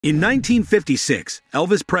In 1956,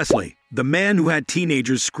 Elvis Presley, the man who had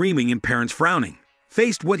teenagers screaming and parents frowning,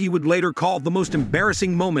 faced what he would later call the most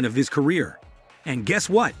embarrassing moment of his career. And guess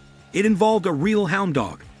what? It involved a real hound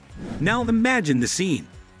dog. Now imagine the scene.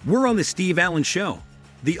 We're on the Steve Allen Show.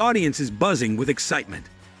 The audience is buzzing with excitement.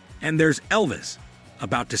 And there's Elvis,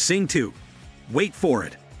 about to sing too. Wait for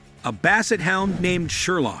it. A basset hound named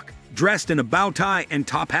Sherlock, dressed in a bow tie and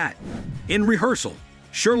top hat. In rehearsal,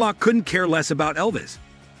 Sherlock couldn't care less about Elvis.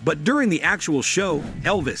 But during the actual show,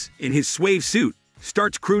 Elvis, in his suede suit,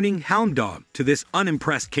 starts crooning Hound Dog to this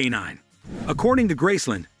unimpressed canine. According to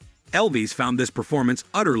Graceland, Elvis found this performance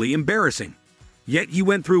utterly embarrassing. Yet he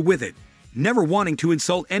went through with it, never wanting to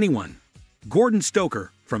insult anyone. Gordon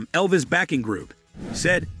Stoker, from Elvis' backing group,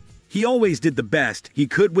 said he always did the best he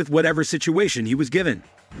could with whatever situation he was given.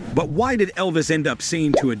 But why did Elvis end up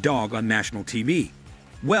singing to a dog on national TV?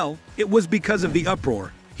 Well, it was because of the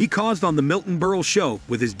uproar he caused on the Milton Berle show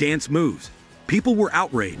with his dance moves. People were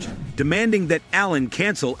outraged, demanding that Allen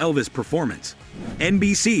cancel Elvis' performance.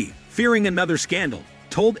 NBC, fearing another scandal,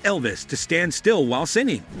 told Elvis to stand still while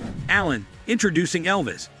singing. Allen, introducing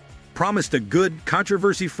Elvis, promised a good,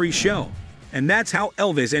 controversy-free show. And that's how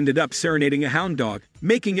Elvis ended up serenading a hound dog,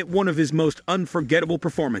 making it one of his most unforgettable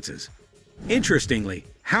performances. Interestingly,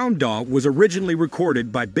 Hound Dog was originally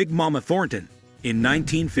recorded by Big Mama Thornton in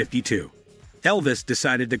 1952. Elvis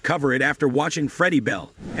decided to cover it after watching Freddie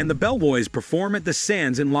Bell and the Bellboys perform at the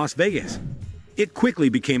Sands in Las Vegas. It quickly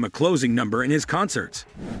became a closing number in his concerts.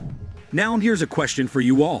 Now here's a question for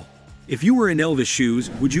you all. If you were in Elvis' shoes,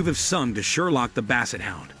 would you have sung to Sherlock the Basset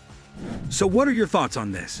Hound? So what are your thoughts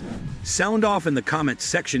on this? Sound off in the comments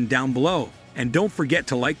section down below. And don't forget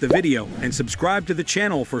to like the video and subscribe to the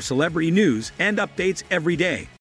channel for celebrity news and updates every day.